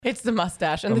It's the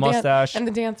mustache and The mustache. and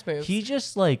the dance moves. He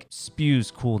just like spews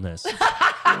coolness.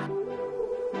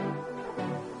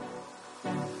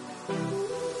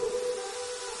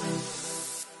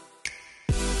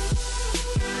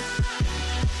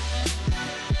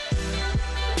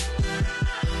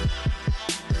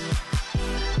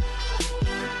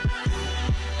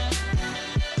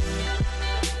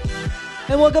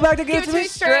 And welcome back to Give It To Me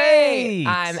Straight.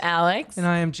 I'm Alex. And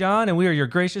I am John, and we are your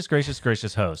gracious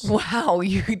hosts. Wow,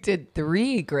 you did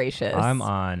 3 gracious. I'm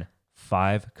on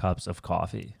 5 cups of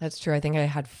coffee. That's true. I think I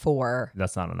had 4.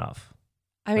 That's not enough.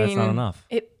 I mean, that's not enough.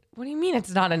 What do you mean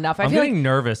it's not enough? I'm getting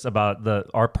nervous about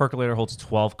our percolator holds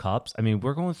 12 cups. I mean,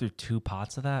 we're going through 2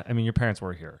 pots of that. I mean, your parents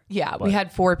were here. Yeah, we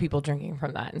had 4 people drinking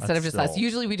from that instead of just us.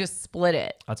 Usually we just split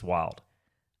it. That's wild.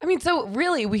 I mean, so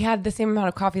really we had the same amount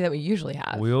of coffee that we usually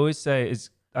have. We always say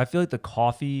I feel like the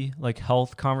coffee, like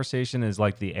health conversation is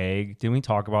like the egg. Didn't we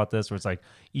talk about this where it's like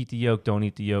eat the yolk, don't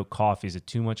eat the yolk, coffee? Is it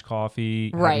too much coffee?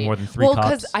 Right. More than 3 cups? Well,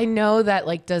 because I know that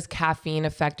like, does caffeine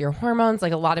affect your hormones?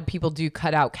 Like a lot of people do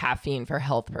cut out caffeine for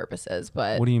health purposes,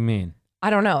 but What do you mean? I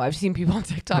don't know. I've seen people on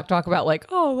TikTok talk about like,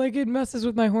 oh, like it messes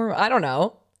with my hormones. I don't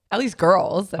know. At least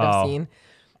girls that I've seen.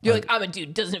 You're like, I'm a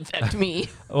dude, doesn't affect me.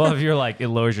 Well, if you're like, it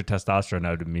lowers your testosterone, I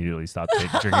would immediately stop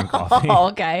drinking coffee. Oh,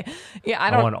 okay. Yeah,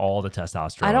 I want all the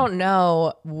testosterone. I don't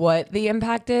know what the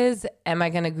impact is. Am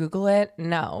I going to Google it?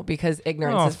 No, because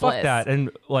ignorance is bliss. Fuck that. And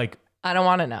like, I don't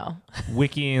want to know.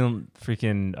 Wikiing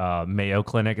freaking Mayo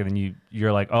Clinic, and then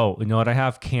you're like, oh, you know what? I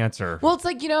have cancer. Well, it's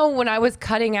like, when I was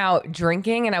cutting out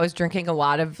drinking and I was drinking a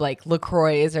lot of like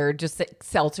LaCroix or just like,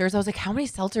 seltzers, I was like, how many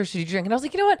seltzers should you drink? And I was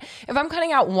like, you know what? If I'm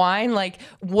cutting out wine, like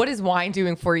what is wine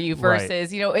doing for you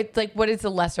versus, it's like, what is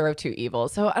the lesser of 2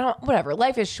 evils? So whatever.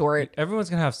 Life is short. Everyone's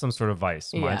going to have some sort of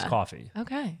vice. Mine's coffee.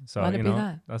 Okay. So, let it be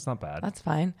that. That's not bad. That's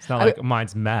fine. It's not like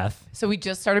mine's meth. So we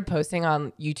just started posting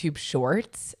on YouTube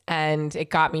Shorts, and it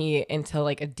got me into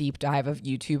like a deep dive of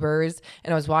YouTubers.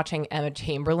 And I was watching Emma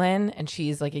Chamberlain, and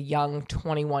she's like a young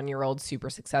 21-year-old super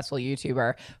successful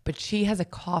YouTuber, but she has a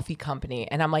coffee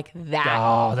company. And I'm like,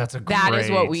 that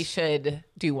is what we should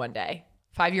do one day.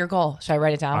 5-year goal. Should I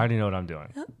write it down? I already know what I'm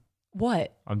doing.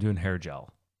 What? I'm doing hair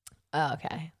gel. Oh,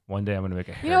 okay. One day I'm going to make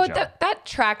a hair gel. What? That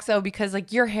tracks though, because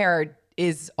like your hair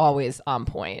is always on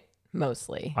point,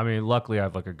 mostly. I mean, luckily I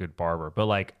have like a good barber, but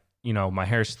like, my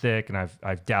hair's thick, and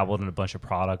I've dabbled in a bunch of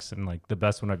products, and like the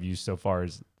best one I've used so far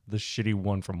is the shitty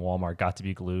one from Walmart, Got to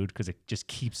Be Glued, because it just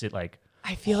keeps it like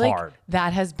I feel hard. Like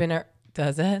that has been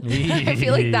does it? I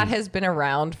feel like that has been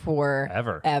around for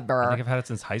ever. I think I've had it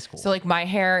since high school. So like my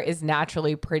hair is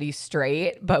naturally pretty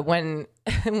straight, but when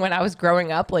I was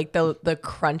growing up, like the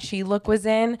crunchy look was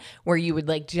in, where you would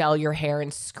like gel your hair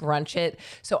and scrunch it.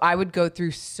 So I would go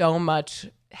through so much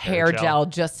hair gel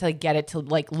just to get it to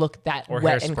like look that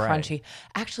wet and crunchy.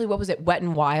 Actually, what was it? Wet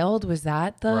and Wild? Was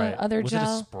that the other gel?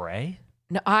 Was it a spray?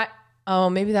 No,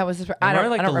 maybe that was the spray. I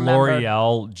don't remember.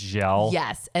 L'Oreal gel.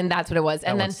 Yes, and that's what it was.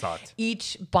 And then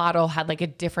each bottle had like a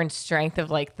different strength of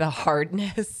like the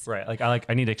hardness. Right. Like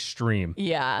I need extreme.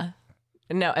 Yeah.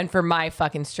 No, and for my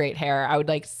fucking straight hair, I would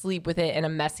like sleep with it in a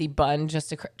messy bun just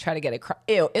to try to get it.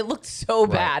 Ew, it looked so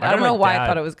bad. I don't know why I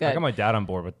thought it was good. I got my dad on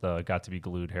board with the Got to Be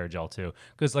Glued hair gel too,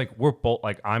 because like we're both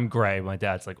like I'm gray, my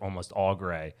dad's like almost all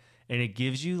gray, and it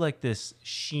gives you like this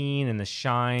sheen and the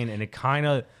shine, and it kind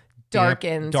of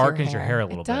darkens your hair a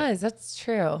little bit. It does. That's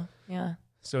true. Yeah.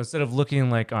 So instead of looking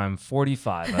like I'm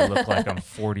 45, I look like I'm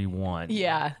 41.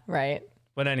 Yeah. Right.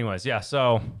 But anyways, yeah.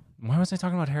 So why was I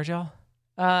talking about hair gel?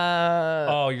 You're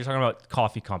talking about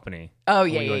coffee company. Oh,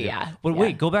 yeah. But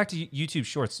wait, go back to YouTube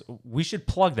Shorts. We should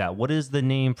plug that. What is the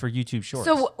name for YouTube Shorts?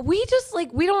 So we just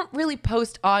we don't really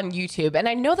post on YouTube, and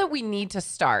I know that we need to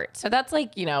start. So that's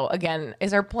again,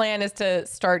 our plan is to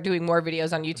start doing more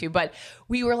videos on YouTube, but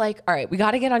we were like, all right, we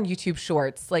got to get on YouTube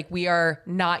Shorts. Like we are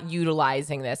not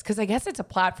utilizing this because I guess it's a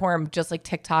platform just like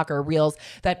TikTok or Reels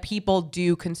that people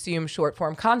do consume short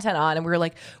form content on. And we were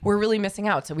like, we're really missing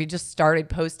out. So we just started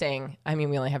posting. I mean,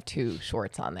 we only have 2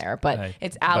 shorts on there, but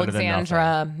it's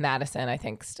Alexandra Madison, I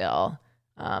think still.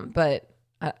 But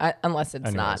unless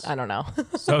it's not, I don't know.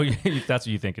 So that's what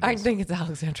you think it is? I think it's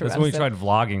Alexandra That's Madison. when we tried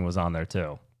vlogging was on there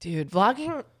too. Dude,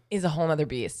 vlogging is a whole nother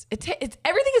beast. It's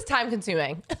everything is time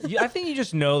consuming. I think you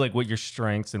just know like what your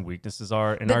strengths and weaknesses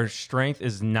are. And our strength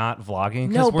is not vlogging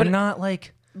because we're not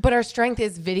like... But our strength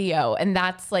is video, and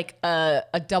that's like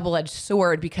a double-edged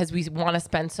sword because we want to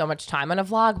spend so much time on a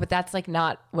vlog, but that's like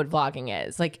not what vlogging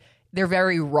is. Like they're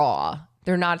very raw.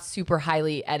 They're not super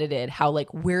highly edited, how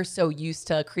like we're so used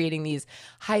to creating these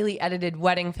highly edited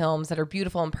wedding films that are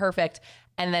beautiful and perfect.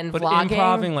 and then But vlogging.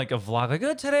 improving like a vlog, like,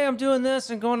 oh, today I'm doing this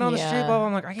and going down the street, blah, blah.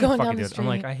 I'm like, I can't fucking do it. I'm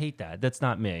like, I hate that. That's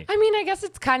not me. I mean, I guess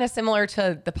it's kind of similar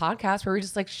to the podcast where we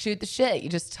just like shoot the shit. You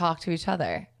just talk to each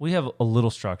other. We have a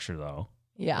little structure though.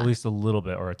 Yeah. At least a little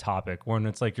bit, or a topic when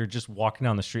it's like you're just walking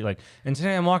down the street, like, and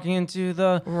today I'm walking into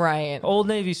the Old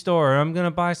Navy store. I'm gonna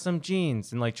buy some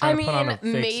jeans and like try to put on a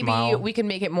fake smile. Maybe we can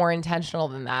make it more intentional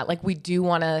than that. Like we do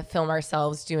want to film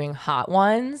ourselves doing hot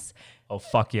ones. Oh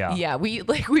fuck yeah! Yeah, we've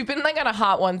been like on a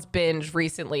hot ones binge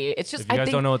recently. It's just if you guys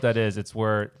don't know what that is, it's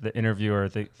where the interviewer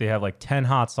they have like 10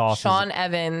 hot sauces. Sean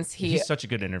Evans, he's such a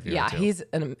good interviewer. Yeah, too. he's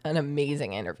an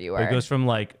amazing interviewer. But it goes from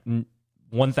like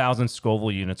 1,000 Scoville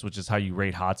units, which is how you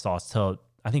rate hot sauce, to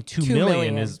I think 2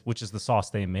 million is, which is the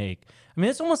sauce they make. I mean,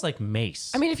 it's almost like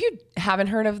Mace. I mean, if you haven't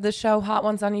heard of the show Hot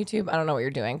Ones on YouTube, I don't know what you're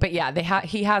doing. But yeah,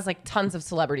 he has like tons of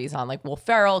celebrities on, like Will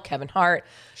Ferrell, Kevin Hart,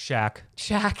 Shaq,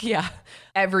 yeah.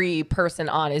 Every person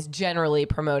on is generally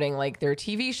promoting like their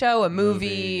TV show, a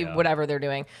movie, whatever they're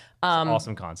doing.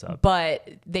 Awesome concept. But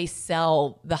they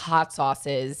sell the hot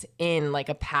sauces in like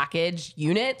a package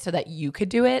unit so that you could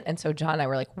do it. And so John and I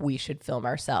were like, we should film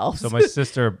ourselves. So my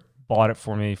sister bought it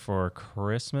for me for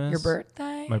Christmas. Your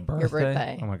birthday? My birthday? Your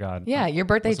birthday. Oh my God. Yeah, your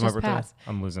birthday just passed.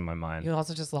 I'm losing my mind. You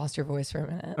also just lost your voice for a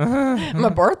minute. My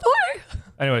birthday?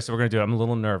 Anyway, so we're going to do it. I'm a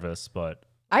little nervous, but.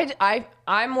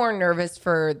 I'm more nervous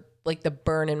for like the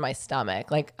burn in my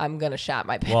stomach. Like I'm going to shat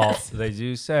my pants. Well, they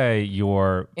do say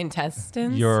your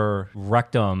intestines, your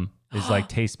rectum is like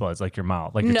taste buds, like your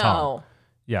mouth, like your tongue.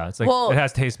 Yeah, it's like it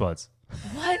has taste buds.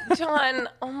 What, John?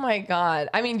 Oh my God.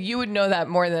 I mean, you would know that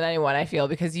more than anyone, I feel,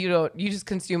 because you just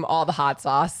consume all the hot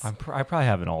sauce. I probably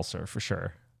have an ulcer for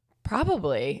sure.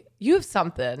 Probably. You have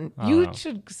something. You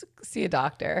should see a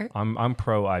doctor. I'm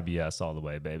pro IBS all the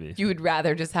way, baby. You would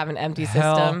rather just have an empty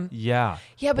system? Yeah.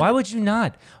 Yeah, but why would you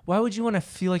not? Why would you want to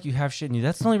feel like you have shit in you?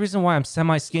 That's the only reason why I'm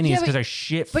semi-skinny is because I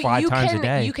shit 5 times a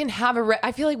day. You can have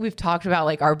I feel like we've talked about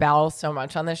like our bowels so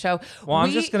much on this show. Well,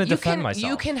 I'm just going to defend myself.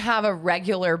 You can have a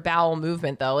regular bowel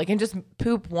movement though. Like, and just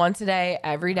poop once a day,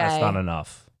 every day. That's not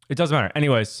enough. It doesn't matter.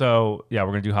 Anyway, so yeah, we're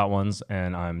going to do hot ones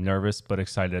and I'm nervous but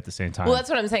excited at the same time. Well, that's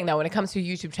what I'm saying though. When it comes to a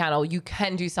YouTube channel, you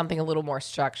can do something a little more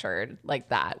structured like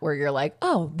that, where you're like,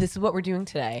 oh, this is what we're doing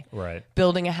today. Right.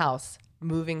 Building a house,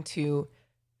 moving to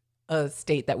a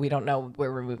state that we don't know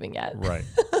where we're moving yet. Right.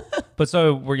 But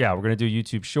so we're going to do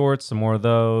YouTube shorts, some more of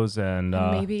those, and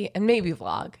maybe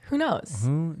vlog. Who knows?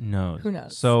 Who knows? Who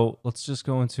knows? So let's just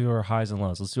go into our highs and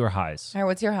lows. Let's do our highs. All right,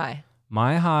 what's your high?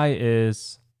 My high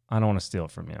is I don't want to steal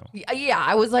it from you. Yeah,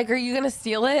 I was like, are you gonna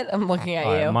steal it? I'm looking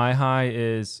at you. My high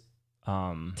is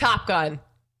Top Gun.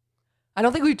 I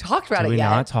don't think we talked about it yet. Did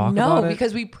we not talk about it? No,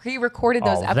 because we pre-recorded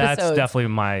those episodes. That's definitely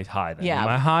my high then. Yeah.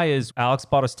 My high is Alex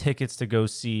bought us tickets to go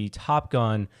see Top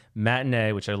Gun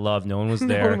matinee, which I love. No one was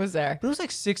there. No one was there. But it was like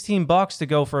 $16 to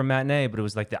go for a matinee, but it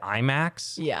was like the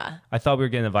IMAX. Yeah. I thought we were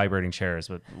getting the vibrating chairs,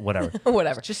 but whatever.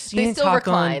 Whatever. Just seeing they still Top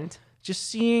reclined. Gun, just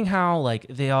seeing how like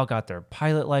they all got their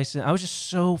pilot license. I was just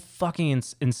so fucking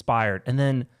inspired. And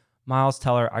then Miles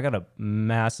Teller, I got a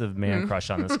massive man crush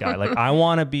on this guy. Like I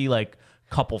want to be like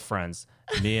couple friends.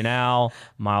 Me and Al,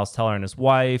 Miles Teller and his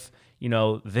wife. You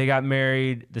know, they got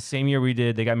married the same year we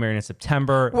did. They got married in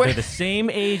September. They're the same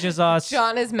age as us.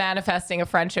 John is manifesting a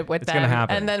friendship with them. It's gonna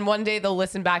happen. And then one day they'll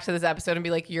listen back to this episode and be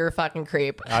like, you're a fucking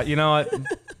creep. You know what?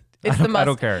 I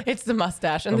don't care. It's the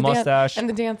mustache and the mustache and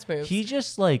the dance moves. He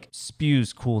just like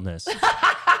spews coolness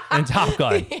in Top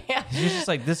Gun. Yeah. He's just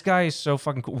like, this guy is so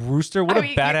fucking cool. Rooster, what a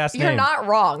badass name. You're not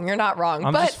wrong. You're not wrong.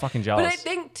 I'm just fucking jealous. But I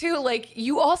think too, like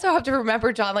you also have to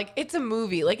remember, John, like it's a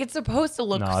movie. Like it's supposed to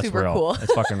look super real. cool.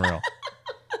 It's fucking real.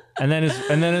 And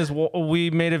then we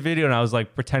made a video and I was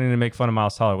like pretending to make fun of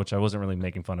Miles Teller, which I wasn't really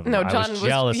making fun of him. No, John was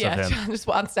jealous of him. John just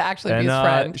wants to actually be his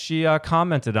friend. She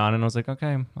commented on it and I was like,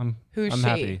 okay, I'm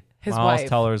happy. His Miles wife.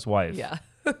 Teller's wife. Yeah.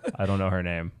 I don't know her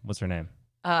name. What's her name?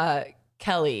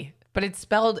 Kelly. But it's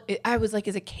spelled, I was like,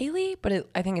 is it Kaylee? But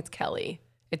I think it's Kelly.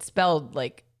 It's spelled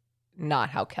like not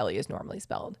how Kelly is normally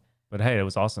spelled. But hey, it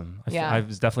was awesome. I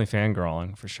was definitely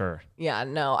fangirling for sure. Yeah,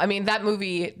 no. I mean, that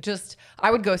movie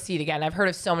I would go see it again. I've heard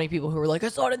of so many people who were like, I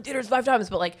saw it in theaters 5 times.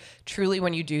 But like, truly,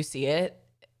 when you do see it,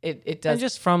 it does. And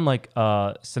just from like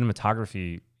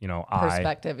cinematography,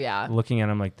 perspective, looking at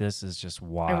them like this is just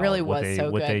wild. It really was so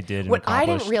good. What they did. What I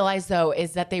didn't realize though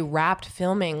is that they wrapped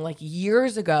filming like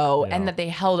years ago, and that they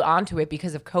held onto it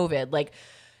because of COVID. Like,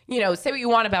 say what you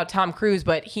want about Tom Cruise,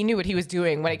 but he knew what he was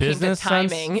doing when it came to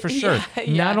timing. For sure.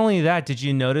 Yeah. Not only that, did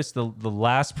you notice the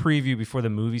last preview before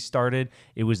the movie started?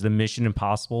 It was the Mission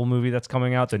Impossible movie that's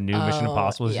coming out, the new Mission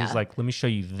Impossible. Yeah. He's like, let me show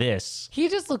you this. He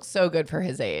just looks so good for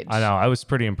his age. I know. I was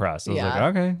pretty impressed. I was like,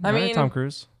 okay, I mean, Tom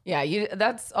Cruise. Yeah,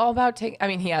 that's all about I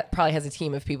mean, he probably has a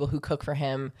team of people who cook for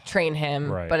him, train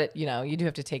him, Right. but you do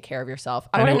have to take care of yourself.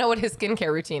 I want to know what his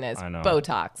skincare routine is. I know.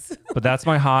 Botox. But that's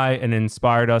my high, and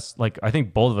inspired us. Like, I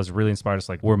think both of us really inspired us.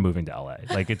 Like, we're moving to LA.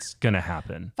 Like, it's gonna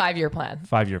happen. 5-year plan.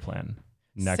 5-year plan.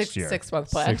 Next year. 6-month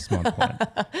plan. 6-month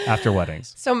plan. After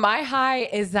weddings. So my high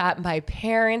is that my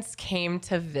parents came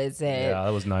to visit. Yeah,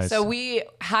 that was nice. So we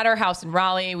had our house in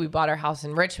Raleigh. We bought our house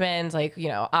in Richmond. Like,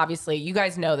 obviously you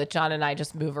guys know that John and I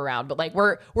just move around, but like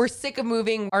we're sick of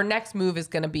moving. Our next move is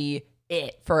going to be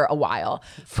it for a while,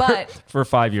 but for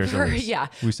 5 years at least. Yeah.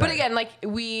 But again, like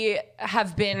we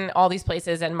have been all these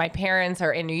places, and my parents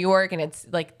are in New York, and it's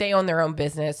like they own their own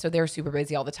business, so they're super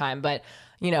busy all the time. But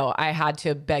I had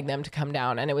to beg them to come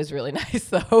down, and it was really nice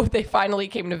though. They finally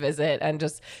came to visit and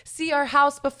just see our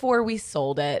house before we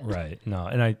sold it. Right. No,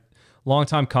 and long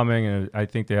time coming, and I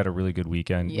think they had a really good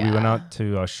weekend. Yeah. We went out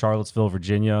to Charlottesville,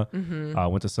 Virginia.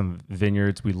 Went to some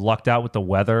vineyards. We lucked out with the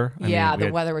weather. The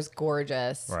weather was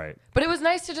gorgeous. Right. But it was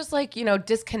nice to just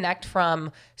disconnect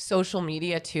from social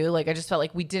media too. Like I just felt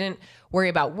like we didn't worry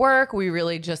about work. We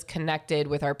really just connected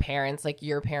with our parents. Like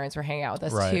your parents were hanging out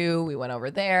with us too. We went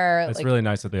over there. It's really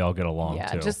nice that they all get along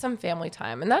too. Just some family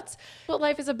time. And that's what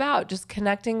life is about. Just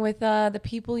connecting with the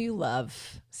people you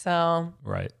love. So.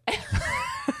 Right.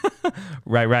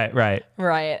 Right.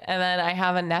 Right. And then I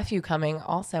have a nephew coming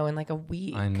also in like a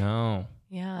week. I know.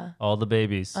 Yeah. All the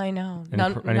babies. I know.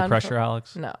 Any pressure,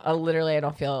 Alex? No, literally, I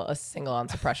don't feel a single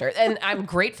ounce of pressure. And I'm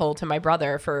grateful to my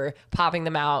brother for popping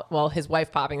them out. Well, his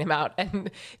wife popping them out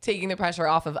and taking the pressure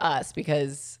off of us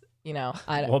because,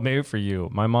 well, maybe for you.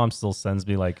 My mom still sends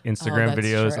me like Instagram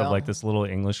videos of like this little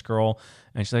English girl.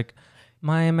 And she's like,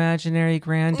 my imaginary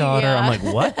granddaughter. Yeah. I'm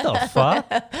like, what the fuck?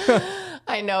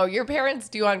 I know your parents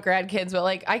do want grandkids, but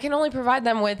like I can only provide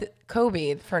them with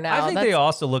Kobe for now. I think they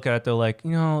also look at it though, like,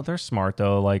 they're smart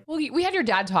though. Like, well, we had your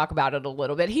dad talk about it a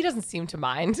little bit. He doesn't seem to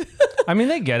mind. I mean,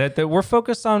 they get it that we're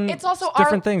focused on it's also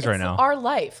different things right now. Our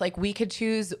life, like we could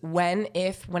choose when,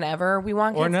 if, whenever we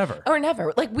want kids, or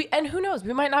never. Like and who knows?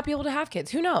 We might not be able to have kids.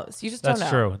 Who knows? You just don't know.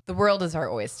 That's true. The world is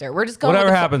our oyster. We're just going.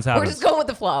 Whatever happens. We're just going with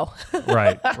the flow.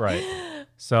 Right.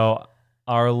 So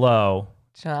our low.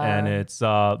 John. And it's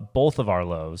both of our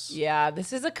lows. Yeah,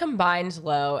 this is a combined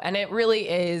low, and it really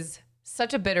is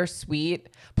such a bittersweet,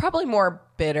 probably more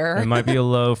bitter. It might be a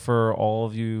low for all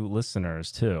of you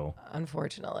listeners too.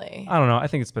 Unfortunately. I don't know. I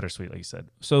think it's bittersweet, like you said.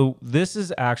 So this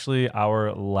is actually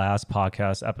our last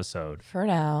podcast episode. For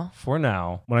now.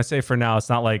 When I say for now, it's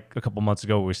not like a couple months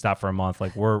ago where we stopped for a month.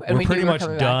 Like we're pretty much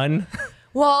done.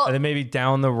 Well, and then maybe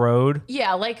down the road.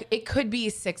 Yeah, like it could be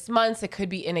 6 months, it could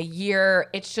be in a year.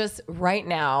 It's just right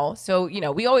now. So,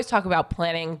 we always talk about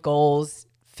planning goals,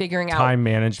 figuring out time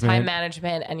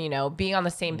management, and being on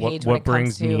the same page. What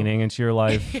brings meaning into your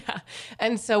life? Yeah.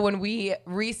 And so when we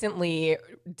recently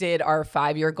did our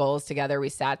 5-year goals together, we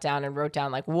sat down and wrote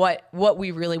down like what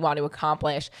we really want to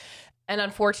accomplish. And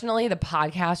unfortunately, the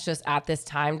podcast just at this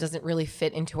time doesn't really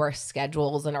fit into our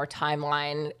schedules and our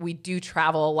timeline. We do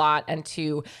travel a lot and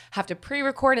to have to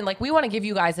pre-record, and like we want to give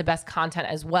you guys the best content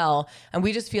as well. And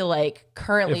we just feel like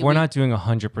currently if we're not doing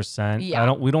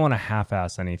 100%, we don't want to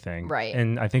half-ass anything. Right.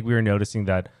 And I think we were noticing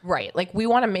that. Right. Like we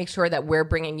want to make sure that we're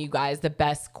bringing you guys the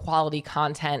best quality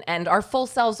content and our full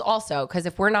selves also, because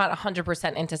if we're not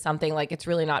 100% into something, like it's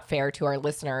really not fair to our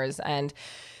listeners. And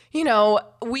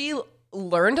we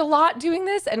learned a lot doing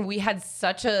this, and we had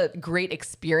such a great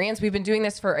experience. We've been doing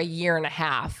this for a year and a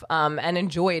half, and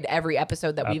enjoyed every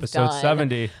episode that we've done. Episode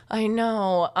 70. I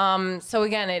know. So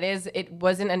again, it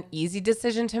wasn't an easy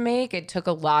decision to make. It took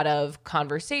a lot of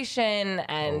conversation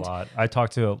and a lot. I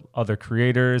talked to other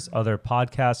creators, other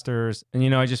podcasters,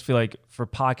 and I just feel like for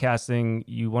podcasting,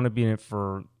 you want to be in it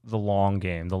for the long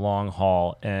game, the long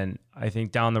haul. And I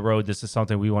think down the road, this is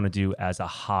something we want to do as a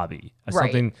hobby, as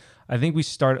something. I think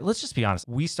let's just be honest.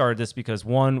 We started this because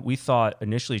one, we thought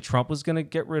initially Trump was going to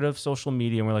get rid of social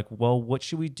media. And we're like, well, what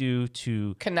should we do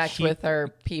to connect with our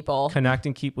people, connect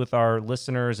and keep with our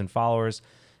listeners and followers?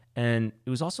 And it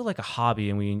was also like a hobby,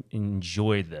 and we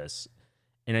enjoyed this.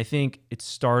 And I think it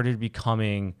started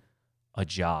becoming a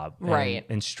job,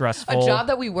 and stressful. A job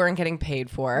that we weren't getting paid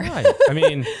for. Right. I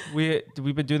mean,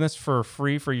 we've been doing this for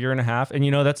free for a year and a half,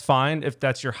 and that's fine if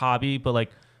that's your hobby, but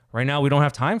like right now we don't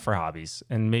have time for hobbies,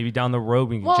 and maybe down the road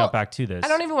we can jump back to this. I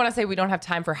don't even want to say we don't have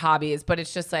time for hobbies, but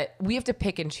it's just that we have to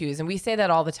pick and choose. And we say that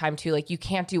all the time too. Like, you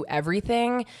can't do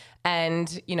everything.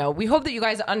 And, you know, we hope that you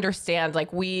guys understand,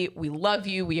 like, we love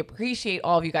you. We appreciate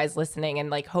all of you guys listening,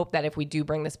 and like hope that if we do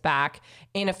bring this back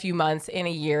in a few months, in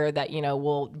a year, that, you know,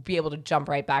 we'll be able to jump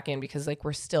right back in, because like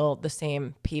we're still the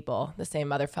same people, the same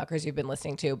motherfuckers you've been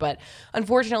listening to. But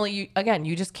unfortunately,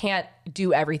 you just can't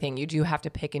do everything. You do have to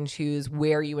pick and choose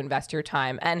where you invest your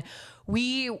time. And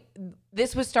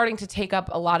this was starting to take up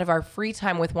a lot of our free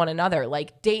time with one another.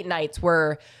 Like, date nights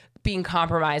were being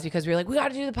compromised because we were like, we got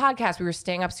to do the podcast. We were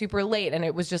staying up super late, and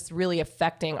it was just really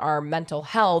affecting our mental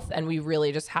health. And we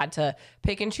really just had to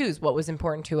pick and choose what was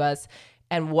important to us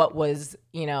and what was,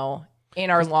 you know,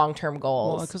 in our long-term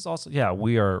goals. Well, because also,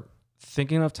 we are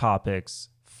thinking of topics,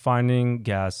 finding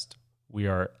guests, we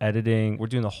are editing, we're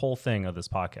doing the whole thing of this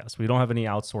podcast. We don't have any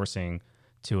outsourcing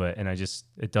to it. And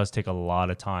it does take a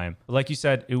lot of time. But like you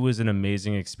said, it was an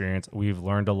amazing experience. We've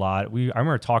learned a lot. I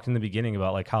remember talking in the beginning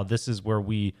about like how this is where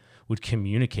we would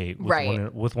communicate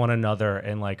with one another,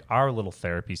 and like our little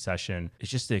therapy session is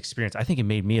just the experience. I think it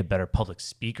made me a better public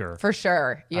speaker. For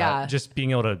sure. Yeah. Just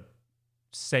being able to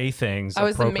say things. I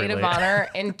was the maid of honor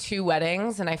in 2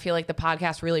 weddings, and I feel like the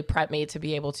podcast really prepped me to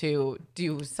be able to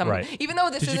do some. Right. Even though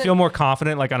this did you feel more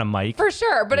confident like on a mic? For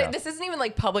sure, but this isn't even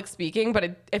like public speaking, but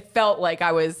it felt like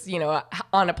I was, you know,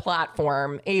 on a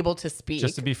platform able to speak.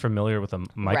 Just to be familiar with a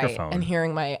microphone. Right. And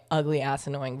hearing my ugly ass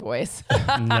annoying voice.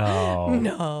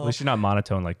 No. At least you're not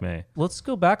monotone like me. Let's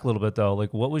go back a little bit though.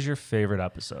 Like, what was your favorite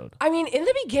episode? I mean, in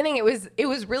the beginning, it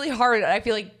was really hard. I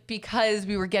feel like because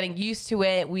we were getting used to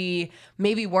it, we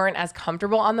maybe weren't as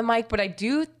comfortable on the mic, but I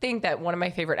do think that one of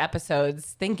my favorite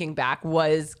episodes, thinking back,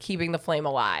 was Keeping the Flame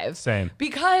Alive. Same.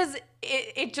 Because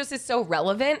it just is so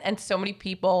relevant, and so many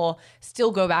people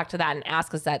still go back to that and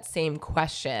ask us that same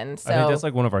question. So I think that's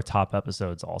like one of our top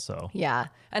episodes also. Yeah.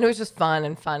 And it was just fun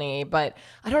and funny, but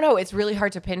I don't know. It's really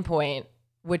hard to pinpoint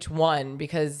which one,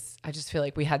 because I just feel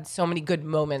like we had so many good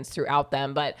moments throughout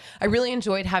them. But I really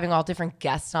enjoyed having all different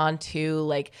guests on too,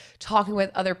 like talking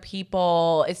with other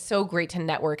people. It's so great to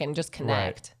network and just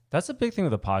connect. Right. That's a big thing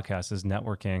with the podcast, is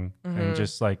networking and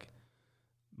just like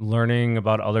learning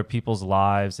about other people's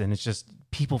lives. And it's just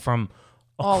people from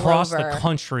across the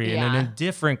country and in a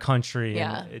different country.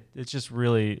 Yeah. And it's just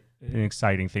really an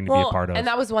exciting thing to be a part of. And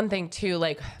that was one thing too,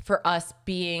 like for us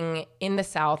being in the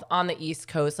South on the East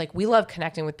Coast, like we love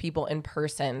connecting with people in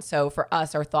person. So for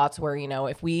us, our thoughts were, you know,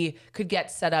 if we could get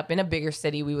set up in a bigger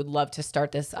city, we would love to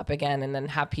start this up again and then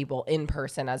have people in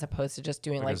person as opposed to just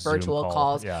doing like virtual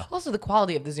calls. Yeah. Also the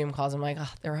quality of the Zoom calls, I'm like,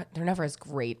 oh, they're never as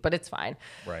great, but it's fine.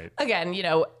 Right. Again, you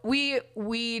know,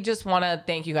 we just want to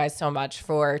thank you guys so much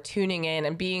for tuning in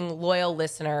and being loyal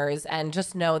listeners, and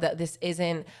just know that this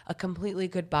isn't a completely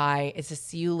goodbye. It's a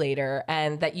see you later,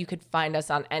 and that you could find us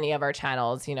on any of our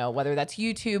channels, you know, whether that's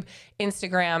YouTube,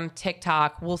 Instagram,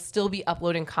 TikTok. We'll still be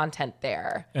uploading content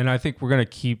there. And I think we're going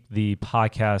to keep the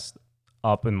podcast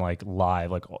up and like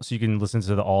live, like so you can listen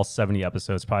to all 70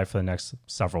 episodes probably for the next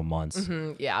several months.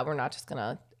 Yeah, we're not just going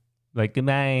to like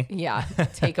goodbye. Yeah,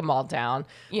 take them all down,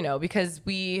 you know, because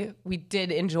we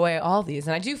did enjoy all these.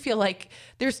 And I do feel like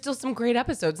there's still some great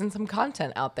episodes and some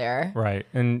content out there. Right.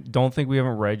 And don't think we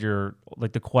haven't read your,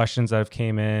 like the questions that have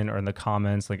came in or in the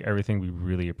comments, like everything. We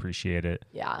really appreciate it.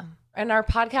 Yeah. And our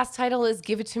podcast title is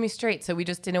Give It To Me Straight. So we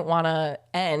just didn't want to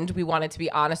end. We wanted to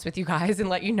be honest with you guys and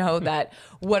let you know that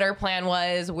what our plan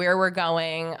was, where we're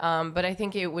going. But I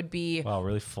think it would be... Wow,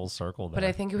 really full circle there. But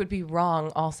I think it would be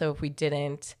wrong also if we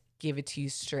didn't give it to you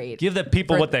straight. Give the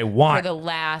people what they want. For the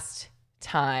last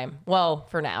time. Well,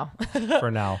 for now.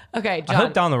 For now. Okay, John. I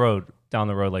hope down the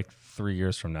road, like 3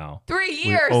 years from now. 3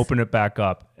 years? We open it back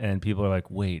up and people are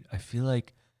like, wait, I feel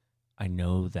like I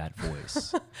know that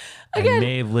voice. Again, I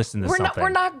may have listened to something. We're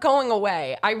not going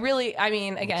away.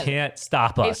 Again. Can't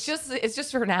stop us. It's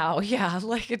just for now. Yeah,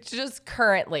 like it's just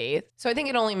currently. So I think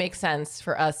it only makes sense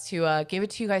for us to give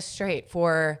it to you guys straight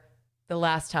for the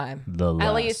last time.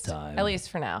 At least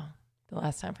for now. The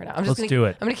last time for now. Let's do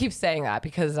it. I'm going to keep saying that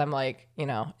because I'm like, you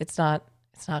know, it's not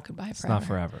goodbye forever. It's not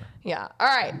forever. Yeah. All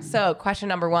right. So question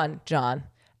number 1, John.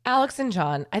 Alex and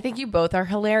John, I think you both are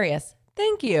hilarious.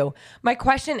 Thank you. My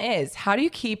question is, how do you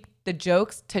keep the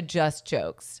jokes to just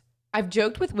jokes? I've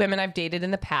joked with women I've dated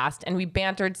in the past, and we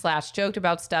bantered / joked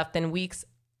about stuff. Then weeks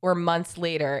or months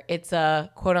later, it's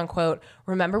a quote unquote,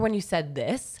 remember when you said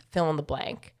this? Fill in the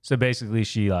blank. So basically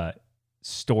she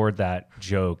stored that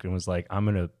joke and was like, I'm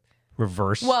going to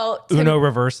reverse. Well, Uno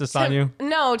reverse this on you.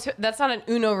 No, that's not an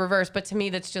Uno reverse. But to me,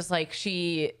 that's just like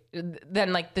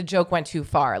then like the joke went too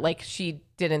far. Like she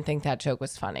didn't think that joke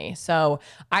was funny. So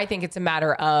I think it's a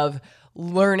matter of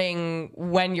learning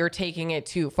when you're taking it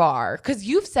too far. Because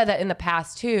you've said that in the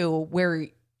past too, where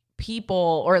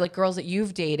people or like girls that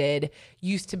you've dated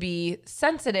used to be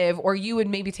sensitive, or you would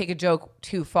maybe take a joke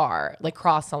too far, like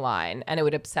cross the line, and it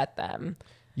would upset them.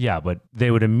 Yeah, but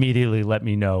they would immediately let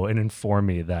me know and inform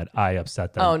me that I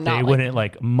upset them. Oh, not they like, wouldn't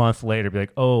like a month later be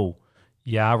like, oh,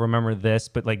 yeah, I remember this,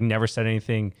 but like never said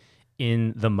anything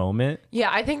in the moment. Yeah,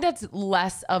 I think that's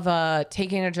less of a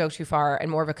taking a joke too far and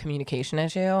more of a communication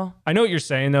issue. I know what you're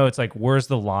saying, though. It's like, where's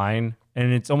the line?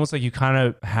 And it's almost like you kind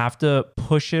of have to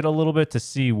push it a little bit to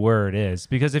see where it is.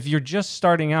 Because if you're just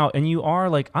starting out and you are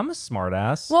like, I'm a smart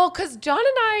ass. Well, because John and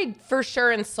I for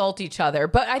sure insult each other.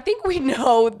 But I think we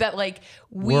know that like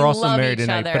we're also love married each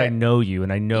and other. but I know you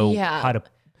and I know Yeah. how to.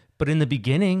 But in the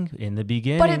beginning.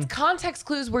 But it's context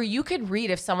clues where you could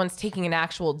read if someone's taking an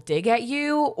actual dig at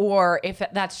you or if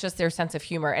that's just their sense of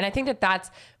humor. And I think that that's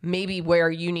maybe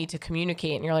where you need to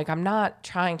communicate. And you're like, I'm not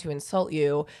trying to insult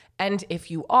you. And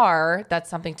if you are, that's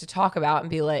something to talk about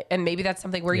and be like, and maybe that's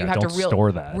something where you have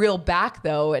to reel back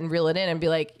though and reel it in and be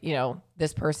like, you know,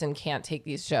 this person can't take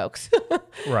these jokes.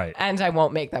 Right. And I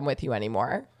won't make them with you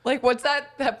anymore. Like, what's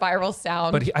that viral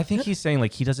sound? But I think he's saying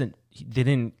like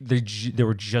they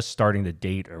were just starting to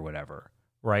date or whatever,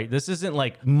 right? This isn't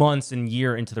like months and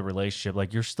year into the relationship.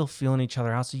 Like you're still feeling each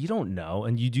other out, so you don't know,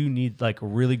 and you do need like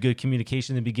really good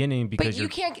communication in the beginning because. But you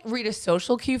can't read a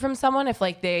social cue from someone if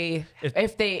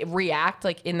they react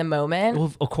like in the moment.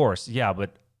 Well, of course, yeah,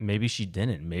 but maybe she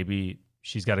didn't. Maybe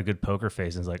she's got a good poker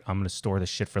face and is like, I'm going to store this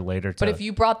shit for later. But if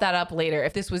you brought that up later,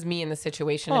 if this was me in the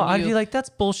situation, I'd be like, that's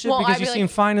bullshit because you seem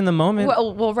fine in the moment.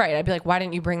 Well, right. I'd be like, why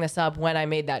didn't you bring this up when I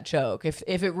made that joke? If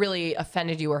it really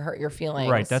offended you or hurt your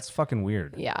feelings. Right. That's fucking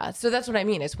weird. Yeah. So that's what I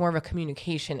mean. It's more of a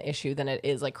communication issue than it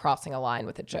is like crossing a line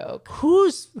with a joke.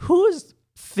 Who's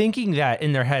thinking that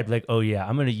in their head, like, oh yeah,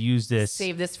 I'm gonna use this,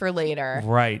 save this for later,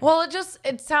 right? Well,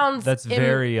 it sounds that's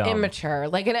very immature,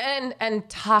 like and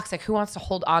toxic. Who wants to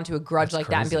hold on to a grudge like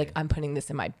crazy. that and be like, I'm putting this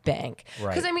in my bank?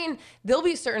 Right. Because I mean, there'll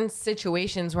be certain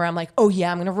situations where I'm like, oh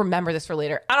yeah, I'm gonna remember this for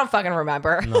later. I don't fucking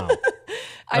remember. No,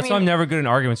 that's why I'm never good in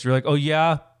arguments. You're like, oh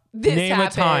yeah. Name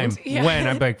happened. A time when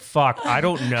I'm like, fuck, I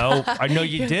don't know. I know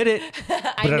you did it,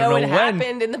 but I know it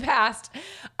happened in the past.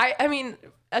 I mean,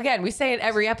 again, we say it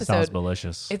every episode. Sounds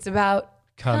malicious. It's about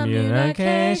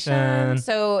communication.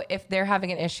 So if they're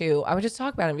having an issue, I would just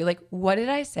talk about it and be like, what did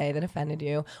I say that offended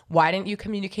you? Why didn't you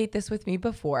communicate this with me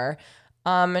before?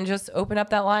 And just open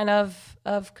up that line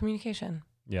of communication.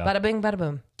 Yeah. Bada bing, bada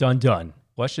boom. Done.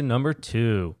 Question number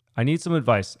 2. I need some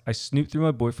advice. I snooped through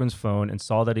my boyfriend's phone and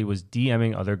saw that he was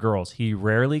DMing other girls. He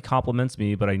rarely compliments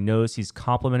me, but I notice he's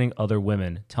complimenting other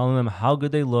women, telling them how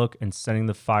good they look and sending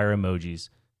the fire emojis.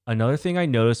 Another thing I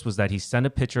noticed was that he sent a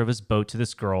picture of his boat to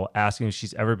this girl, asking if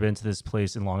she's ever been to this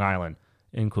place in Long Island,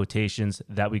 in quotations,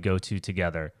 that we go to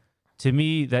together. To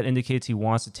me, that indicates he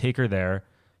wants to take her there.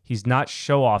 He's not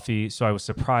show-offy, so I was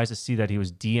surprised to see that he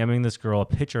was DMing this girl a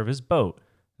picture of his boat.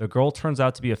 The girl turns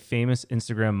out to be a famous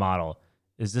Instagram model.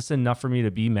 Is this enough for me to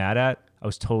be mad at? I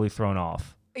was totally thrown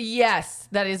off. Yes,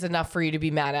 that is enough for you to be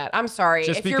mad at. I'm sorry.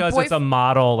 Just because it's a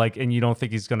model, like, and you don't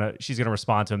think she's gonna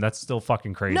respond to him, that's still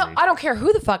fucking crazy. No, I don't care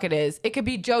who the fuck it is. It could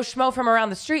be Joe Schmo from around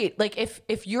the street. Like,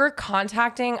 if you're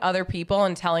contacting other people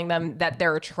and telling them that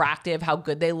they're attractive, how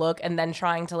good they look, and then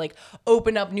trying to like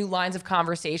open up new lines of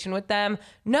conversation with them,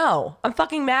 no, I'm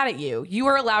fucking mad at you. You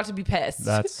are allowed to be pissed.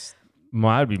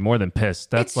 I'd be more than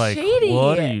pissed. That's it's like, shady.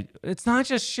 What are you? It's not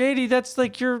just shady. That's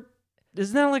like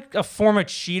isn't that like a form of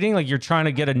cheating? Like you're trying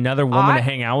to get another woman to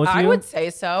hang out with you? I would say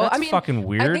so. That's fucking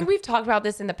weird. I think we've talked about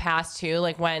this in the past too.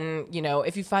 Like when,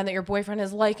 if you find that your boyfriend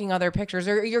is liking other pictures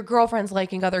or your girlfriend's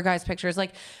liking other guys' pictures,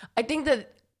 like I think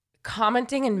that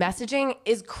commenting and messaging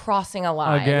is crossing a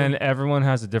line. Again, everyone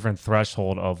has a different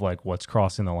threshold of like what's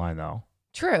crossing the line though.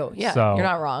 True. Yeah. So, you're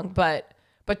not wrong. But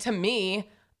to me,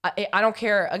 I don't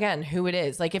care, again, who it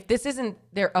is. Like, if this isn't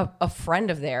a friend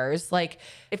of theirs, like,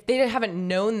 if they haven't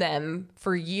known them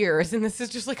for years and this is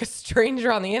just like a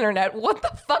stranger on the internet, what the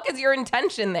fuck is your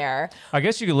intention there? I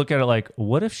guess you could look at it like,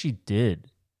 what if she did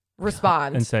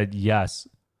respond and said yes?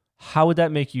 How would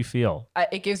that make you feel?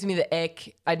 It gives me the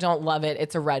ick. I don't love it.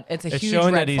 It's a huge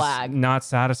showing red that flag. He's not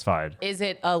satisfied. Is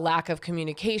it a lack of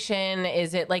communication?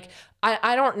 Is it like,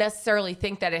 I don't necessarily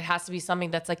think that it has to be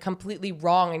something that's like completely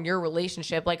wrong in your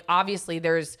relationship. Like obviously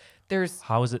there's.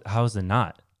 How is it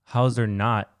not? How is there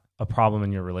not a problem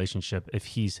in your relationship if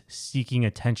he's seeking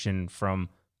attention from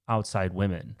outside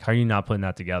women? How are you not putting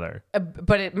that together?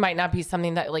 But it might not be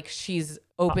something that like she's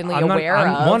openly aware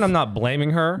of. I'm not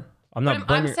blaming her.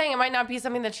 I'm saying it might not be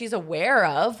something that she's aware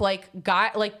of. Like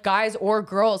guys or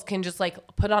girls can just like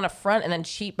put on a front and then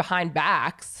cheat behind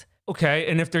backs. Okay,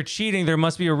 and if they're cheating, there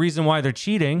must be a reason why they're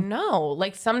cheating. No,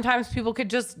 like sometimes people could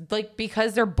just like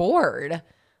because they're bored.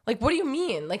 Like, what do you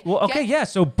mean? Like, well, okay, yeah.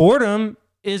 So boredom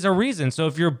is a reason. So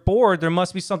if you're bored, there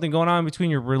must be something going on between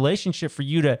your relationship for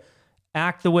you to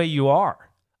act the way you are.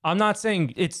 I'm not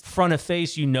saying it's front of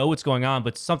face, you know what's going on,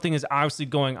 but something is obviously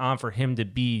going on for him to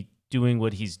be doing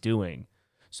what he's doing.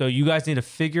 So you guys need to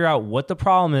figure out what the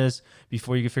problem is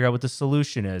before you can figure out what the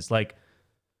solution is. Like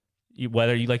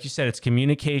whether you, like you said, it's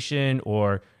communication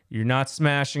or you're not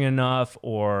smashing enough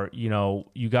or, you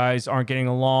know, you guys aren't getting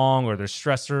along or there's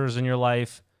stressors in your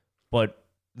life, but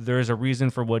there's a reason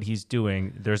for what he's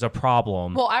doing. There's a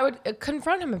problem. Well, I would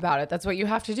confront him about it. That's what you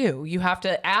have to do. You have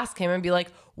to ask him and be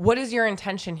like, what is your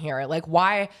intention here? Like,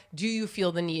 why do you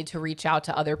feel the need to reach out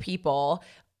to other people?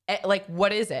 Like,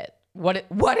 what is it?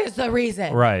 What is the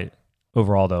reason? Right.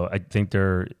 Overall, though, I think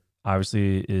there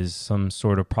obviously is some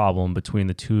sort of problem between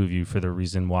the two of you for the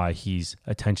reason why he's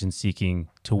attention seeking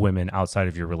to women outside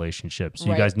of your relationship. So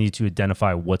you guys need to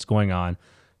identify what's going on,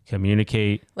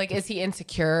 communicate. Like, is he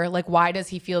insecure? Like, why does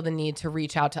he feel the need to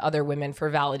reach out to other women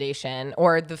for validation?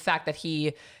 Or the fact that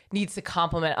he needs to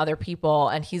compliment other people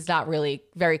and he's not really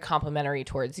very complimentary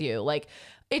towards you. Like,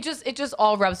 it just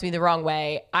all rubs me the wrong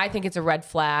way. I think it's a red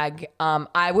flag.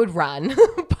 I would run,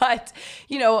 but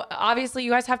you know, obviously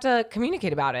you guys have to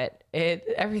communicate about it.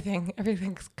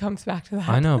 Everything comes back to that.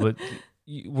 I know, but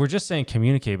we're just saying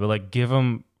communicate, but like give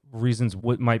them reasons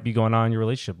what might be going on in your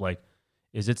relationship. Like,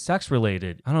 is it sex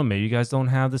related? I don't know. Maybe you guys don't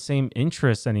have the same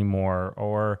interests anymore,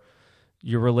 or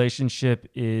your relationship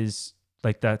is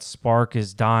like that spark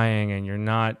is dying and you're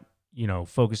not, you know,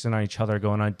 focusing on each other,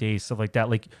 going on dates, stuff like that.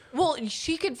 Like, well,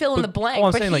 she could fill in the blank.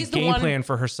 I'm saying like game plan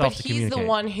for herself to communicate. But he's the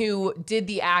one who did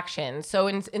the action. So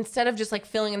instead of just like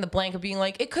filling in the blank of being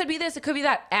like, it could be this, it could be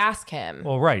that, ask him.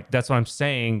 Well, right. That's what I'm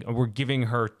saying. We're giving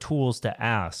her tools to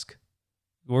ask.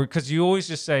 Because you always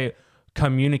just say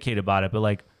communicate about it, but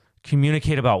like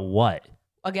communicate about what?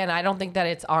 Again, I don't think that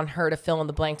it's on her to fill in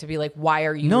the blank to be like, why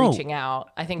are you reaching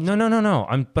out? I think no.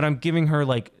 I'm giving her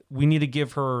like, we need to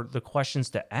give her the questions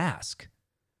to ask.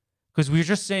 Because we were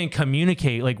just saying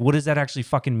communicate. Like, what does that actually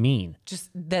fucking mean? Just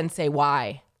then say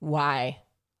why. Why?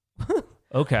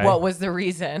 Okay. What was the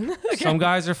reason? Some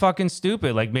guys are fucking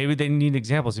stupid. Like, maybe they need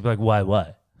examples. You'd be like, why,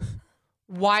 what?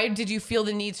 Why did you feel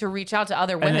the need to reach out to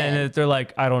other women? And then if they're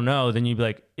like, I don't know, then you'd be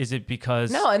like, is it because...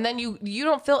 No, and then you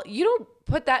don't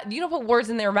put words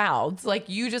in their mouths. Like,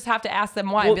 you just have to ask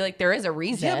them why and be like, there is a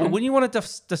reason. Yeah, but when you want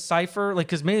to decipher, like,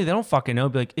 because maybe they don't fucking know,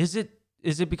 be like, is it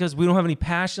because we don't have any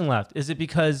passion left? Is it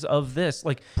because of this?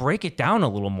 Like, break it down a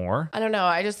little more. I don't know.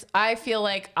 I feel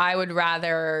like I would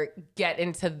rather get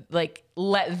into like,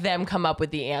 let them come up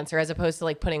with the answer as opposed to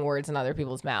like putting words in other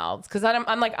people's mouths. Cause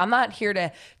I'm not here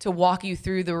to walk you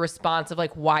through the response of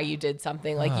like why you did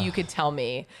something. Like you could tell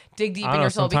me, dig deep in your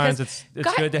soul. Sometimes because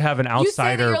it's good to have an outsider. You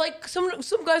say that you're like,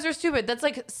 some guys are stupid. That's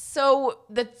like, so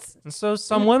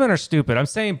some women are stupid. I'm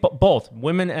saying both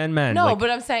women and men. No, but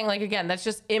I'm saying like, again, that's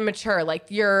just immature. Like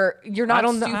you're not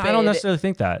stupid. I don't necessarily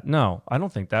think that. No, I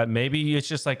don't think that. Maybe it's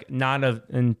just like not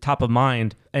in top of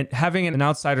mind and having an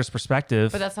outsider's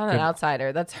perspective. But that's not an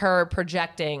outsider. That's her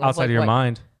projecting. Outside of your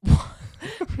mind.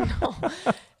 No.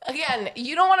 Again,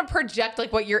 you don't want to project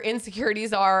like what your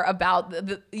insecurities are about.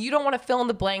 You don't want to fill in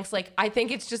the blanks. Like, I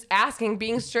think it's just asking,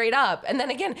 being straight up. And then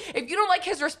again, if you don't like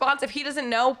his response, if he doesn't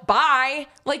know, bye.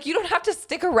 Like, you don't have to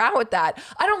stick around with that.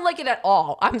 I don't like it at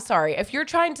all. I'm sorry. If you're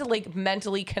trying to like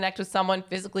mentally connect with someone,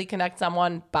 physically connect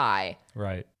someone, bye.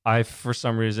 Right. I, for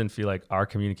some reason, feel like our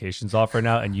communication's off right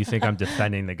now and you think I'm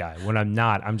defending the guy when I'm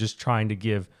not. I'm just trying to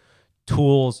give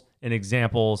tools and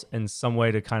examples and some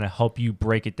way to kind of help you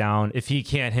break it down if he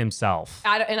can't himself.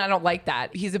 I don't like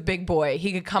that. He's a big boy.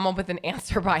 He could come up with an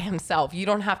answer by himself. You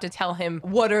don't have to tell him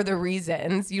what are the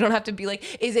reasons. You don't have to be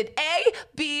like, is it A,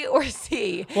 B, or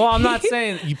C? Well, I'm not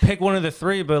saying you pick one of the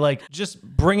three, but like just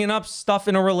bringing up stuff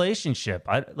in a relationship.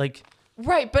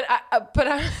 Right, but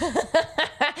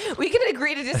we can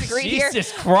agree to disagree here.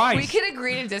 Jesus Christ. We can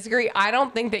agree to disagree. I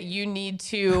don't think that you need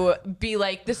to be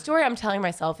like, the story I'm telling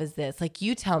myself is this. Like,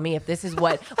 you tell me if this is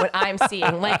what I'm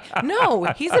seeing. Like, no,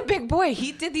 he's a big boy.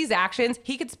 He did these actions.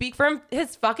 He could speak for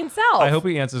his fucking self. I hope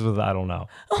he answers with, I don't know.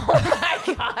 Oh,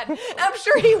 my God. I'm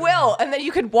sure he will. And then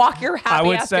you could walk your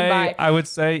happy ass goodbye. I would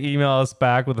say email us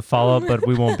back with a follow-up, but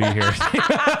we won't be here.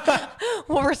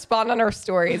 We'll respond on our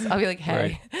stories. I'll be like,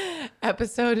 hey. Right.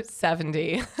 Episode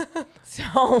 70.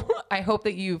 So I hope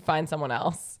that you find someone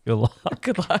else. Good luck.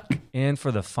 Good luck. And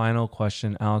for the final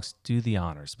question, Alex, do the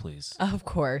honors, please. Of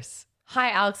course.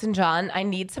 Hi, Alex and John. I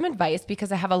need some advice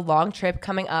because I have a long trip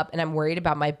coming up and I'm worried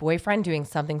about my boyfriend doing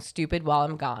something stupid while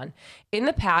I'm gone. In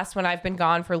the past, when I've been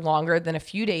gone for longer than a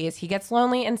few days, he gets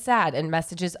lonely and sad and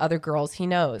messages other girls he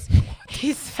knows.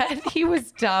 He said he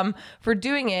was dumb for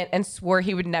doing it and swore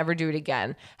he would never do it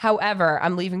again. However,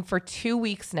 I'm leaving for 2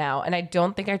 weeks now and I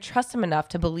don't think I trust him enough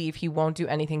to believe he won't do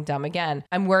anything dumb again.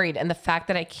 I'm worried, and the fact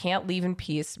that I can't leave in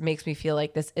peace makes me feel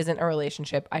like this isn't a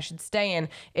relationship I should stay in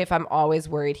if I'm always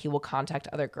worried he will contact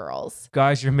other girls.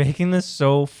 Guys, you're making this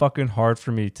so fucking hard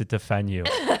for me to defend you.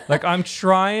 Like, I'm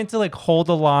trying to like hold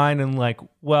the line and like,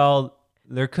 well,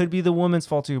 there could be the woman's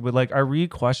fault too, but like I read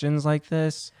questions like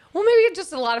this. Well, maybe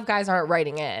just a lot of guys aren't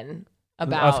writing in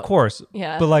about. Of course.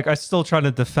 Yeah. But like I still try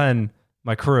to defend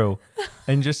my crew.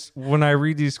 And just when I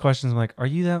read these questions, I'm like, are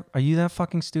you that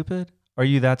fucking stupid? Are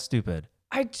you that stupid?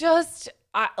 I guess.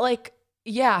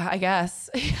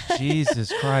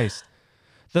 Jesus Christ.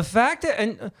 The fact that,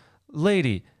 and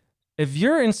lady, if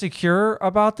you're insecure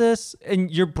about this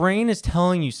and your brain is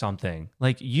telling you something,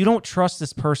 like you don't trust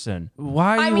this person,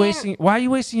 why are you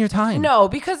wasting your time? No,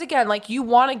 because again, like you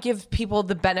want to give people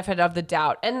the benefit of the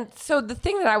doubt. And so the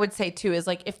thing that I would say too is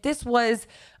like if this was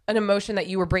an emotion that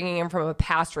you were bringing in from a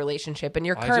past relationship and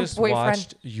your current boyfriend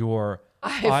watched your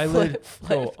eyelid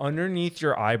go underneath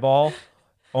your eyeball.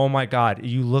 Oh my God,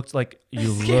 you looked like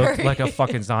a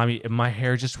fucking zombie and my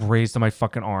hair just raised on my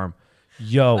fucking arm.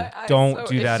 Yo, don't so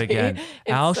do that itchy. Again.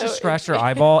 Alex just scratched her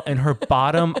eyeball and her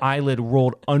bottom eyelid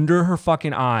rolled under her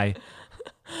fucking eye.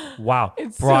 Wow.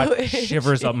 Brought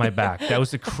shivers up my back. That was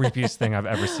the creepiest thing I've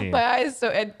ever seen. My eyes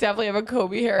I definitely have a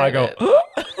Kobe hair. I go,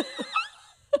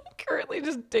 currently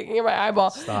just digging in my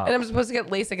eyeball. Stop. And I'm supposed to get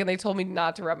LASIK and they told me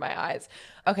not to rub my eyes.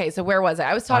 Okay, so where was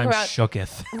I was talking about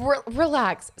shooketh.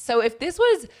 Relax. So if this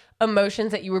was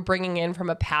emotions that you were bringing in from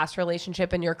a past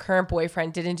relationship and your current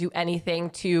boyfriend didn't do anything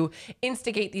to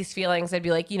instigate these feelings, I'd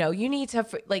be like, you need to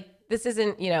this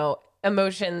isn't,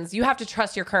 emotions. You have to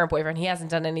trust your current boyfriend. He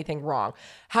hasn't done anything wrong.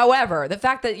 However, the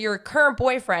fact that your current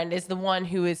boyfriend is the one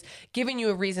who is giving you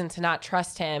a reason to not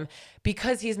trust him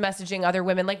because he's messaging other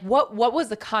women, like what was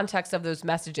the context of those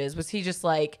messages? Was he just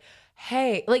like,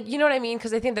 hey, like, you know what I mean?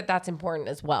 Because I think that that's important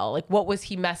as well. Like, what was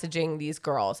he messaging these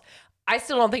girls? I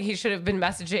still don't think he should have been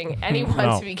messaging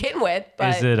anyone to begin with.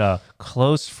 But is it a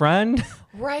close friend?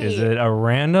 Right. Is it a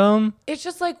random? It's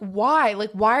just like, why?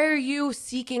 Like, why are you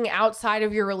seeking outside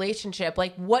of your relationship?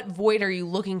 Like, what void are you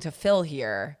looking to fill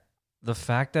here? The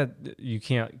fact that you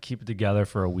can't keep it together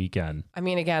for a weekend. I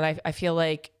mean, again, I feel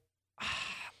like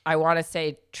I want to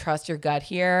say trust your gut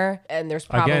here. And there's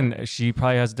probably... Again, she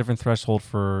probably has a different threshold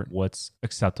for what's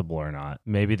acceptable or not.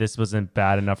 Maybe this wasn't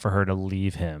bad enough for her to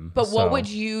leave him. But what would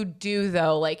you do,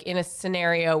 though, like in a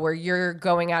scenario where you're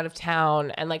going out of town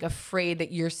and like afraid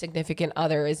that your significant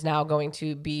other is now going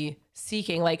to be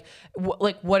seeking? Like,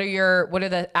 what are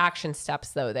the action steps,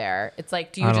 though, there? It's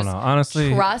like, do you just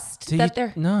honestly trust that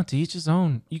they're... No, to each his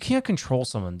own. You can't control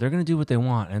someone. They're going to do what they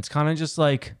want. And it's kind of just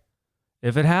like...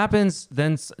 If it happens,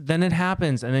 then it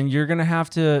happens. And then you're going to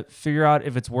have to figure out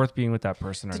if it's worth being with that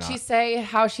person or not. Did she say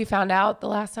how she found out the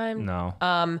last time? No.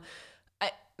 And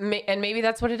maybe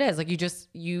that's what it is. Like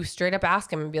you straight up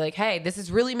ask him and be like, hey, this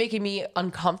is really making me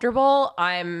uncomfortable.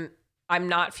 I'm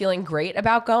not feeling great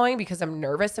about going because I'm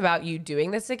nervous about you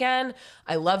doing this again.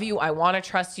 I love you. I want to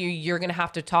trust you. You're going to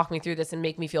have to talk me through this and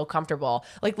make me feel comfortable.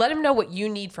 Like, let him know what you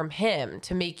need from him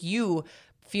to make you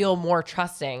feel more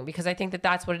trusting, because I think that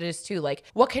that's what it is too. Like,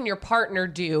 what can your partner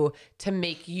do to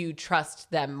make you trust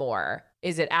them more?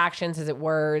 Is it actions? Is it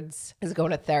words? Is it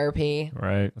going to therapy?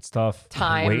 Right. It's tough.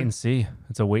 Time. Wait and see.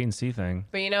 It's a wait and see thing.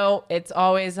 But it's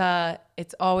always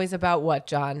about what,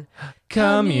 John?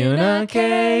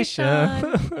 Communication.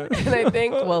 And I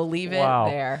think we'll leave it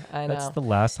there. I know. That's the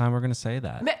last time we're going to say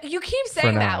that. You keep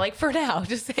saying that. Like, for now.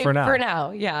 Just say for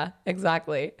now. Yeah,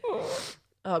 exactly.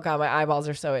 Oh God, my eyeballs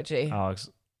are so itchy. Alex,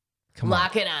 come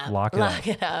Lock on. it up. Lock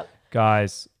it up.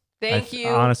 Guys. Thank you.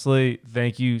 Honestly,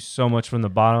 thank you so much from the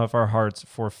bottom of our hearts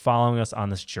for following us on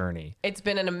this journey. It's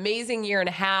been an amazing year and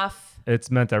a half.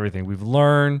 It's meant everything. We've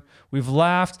learned, we've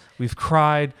laughed, we've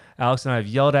cried. Alex and I have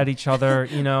yelled at each other,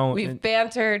 We've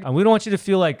bantered. And we don't want you to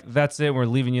feel like that's it. We're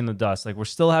leaving you in the dust. Like, we're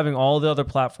still having all the other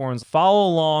platforms. Follow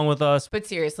along with us. But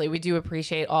seriously, we do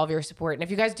appreciate all of your support. And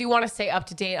if you guys do want to stay up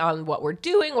to date on what we're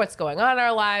doing, what's going on in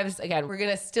our lives, again, we're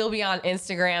going to still be on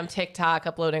Instagram, TikTok,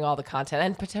 uploading all the content,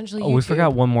 and potentially YouTube. Oh, we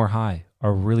forgot one more high. A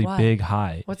really big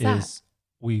high. What's that?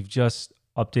 We've just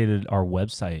updated our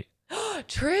website.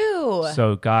 True.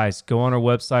 So guys, go on our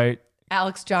website,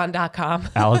 AlexJohn.com.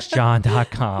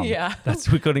 AlexJohn.com. Yeah.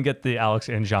 We couldn't get the Alex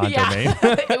and John domain.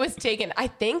 It was taken. I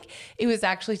think it was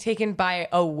actually taken by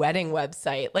a wedding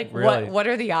website. Like, Really? what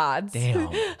are the odds? Damn.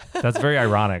 That's very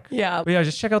ironic. Yeah. But yeah,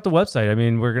 just check out the website. I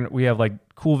mean, we have like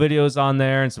cool videos on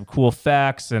there and some cool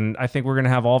facts. And I think we're going to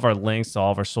have all of our links to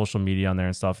all of our social media on there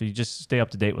and stuff. You just stay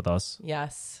up to date with us.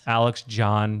 Yes.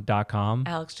 AlexJohn.com.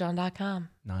 AlexJohn.com.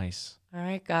 Nice. All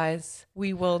right, guys.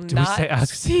 We will Do we say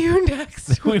Alex? see you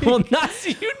next We week. will not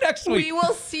see you next week. We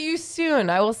will see you soon.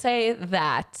 I will say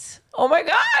that. Oh my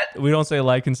God. We don't say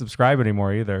like and subscribe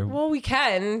anymore either. Well, we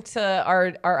can to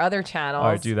our other channels. All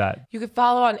right, do that. You could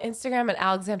follow on Instagram at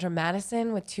Alexandra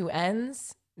Madison with 2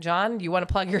 N's. John, you want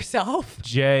to plug yourself?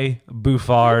 J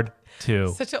Buffard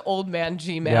 2. Such an old man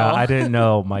Gmail. Yeah, I didn't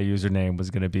know my username was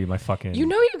going to be my fucking... You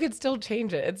know you could still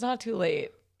change it. It's not too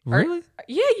late. Really?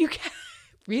 Yeah, you can.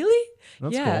 Really?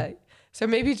 That's yeah. cool. So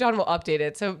maybe John will update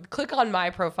it. So click on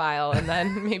my profile and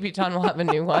then maybe John will have a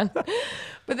new one.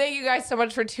 But thank you guys so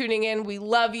much for tuning in. We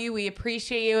love you. We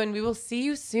appreciate you. And we will see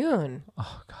you soon.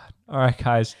 Oh, God. All right,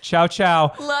 guys. Ciao,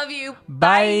 ciao. Love you.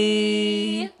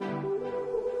 Bye. Bye.